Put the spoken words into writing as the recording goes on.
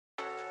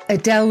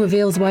Adele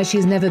reveals why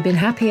she's never been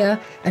happier,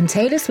 and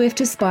Taylor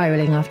Swift is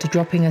spiralling after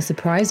dropping a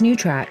surprise new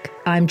track.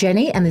 I'm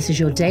Jenny, and this is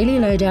your Daily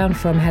Lowdown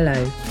from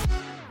Hello.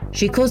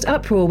 She caused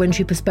uproar when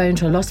she postponed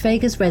her Las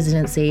Vegas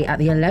residency at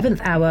the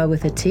 11th hour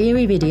with a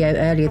teary video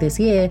earlier this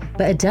year,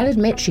 but Adele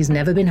admits she's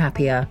never been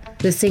happier.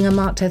 The singer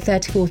marked her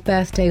 34th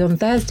birthday on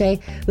Thursday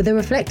with a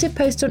reflective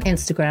post on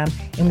Instagram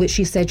in which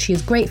she said she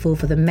is grateful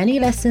for the many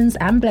lessons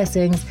and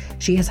blessings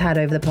she has had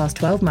over the past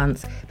 12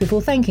 months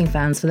before thanking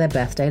fans for their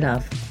birthday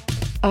love.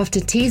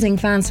 After teasing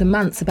fans for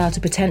months about a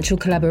potential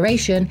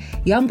collaboration,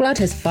 Youngblood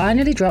has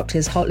finally dropped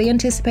his hotly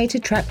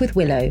anticipated track with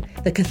Willow.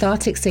 The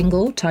cathartic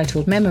single,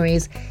 titled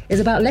Memories, is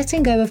about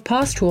letting go of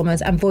past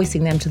traumas and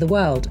voicing them to the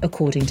world,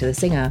 according to the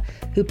singer,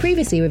 who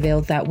previously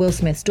revealed that Will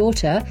Smith's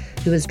daughter,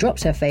 who has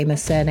dropped her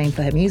famous surname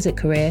for her music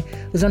career,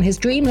 was on his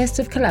dream list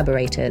of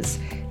collaborators.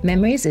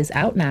 Memories is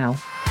out now.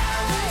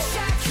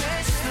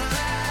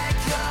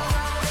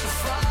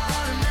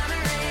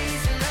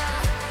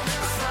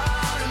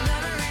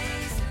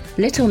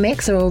 Little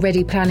Mix are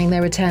already planning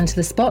their return to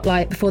the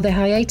spotlight before their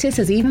hiatus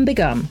has even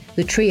begun.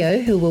 The trio,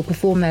 who will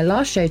perform their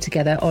last show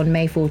together on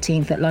May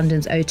 14th at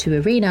London's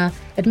O2 Arena,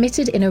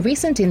 admitted in a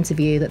recent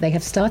interview that they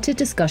have started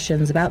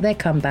discussions about their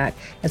comeback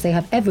as they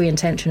have every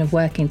intention of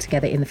working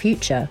together in the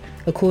future.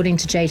 According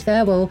to Jade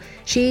Thirlwell,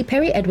 she,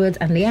 Perry Edwards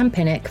and Leanne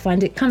Pinnock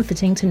find it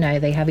comforting to know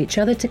they have each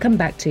other to come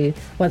back to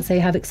once they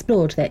have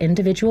explored their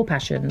individual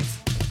passions.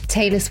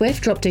 Taylor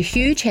Swift dropped a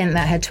huge hint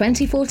that her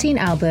 2014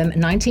 album,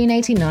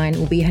 1989,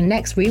 will be her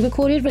next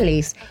re-recorded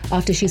release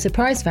after she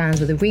surprised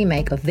fans with a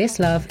remake of This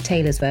Love,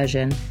 Taylor's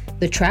version.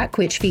 The track,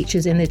 which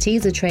features in the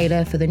teaser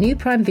trailer for the new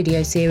Prime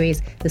Video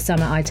series, The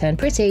Summer I Turned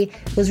Pretty,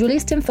 was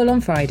released in full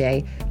on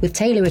Friday, with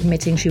Taylor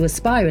admitting she was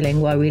spiralling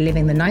while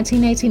reliving the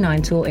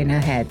 1989 tour in her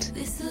head.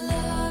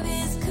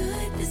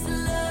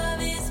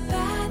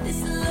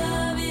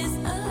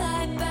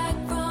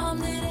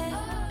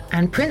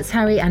 And Prince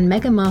Harry and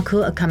Meghan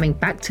Markle are coming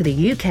back to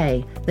the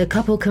UK. The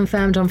couple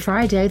confirmed on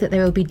Friday that they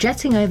will be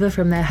jetting over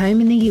from their home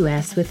in the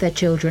US with their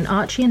children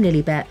Archie and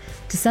Lilibet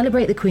to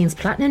celebrate the Queen's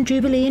Platinum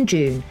Jubilee in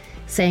June,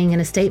 saying in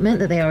a statement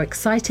that they are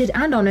excited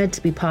and honoured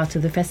to be part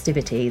of the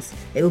festivities.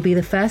 It will be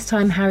the first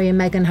time Harry and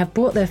Meghan have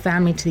brought their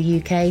family to the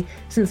UK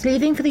since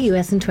leaving for the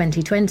US in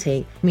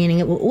 2020, meaning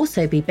it will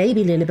also be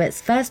baby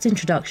Lilibet's first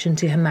introduction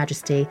to Her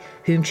Majesty,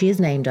 whom she is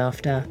named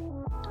after.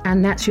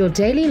 And that's your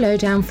Daily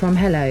Lowdown from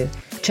Hello.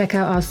 Check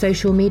out our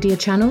social media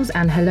channels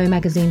and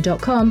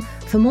hellomagazine.com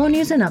for more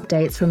news and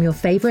updates from your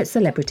favourite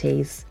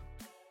celebrities.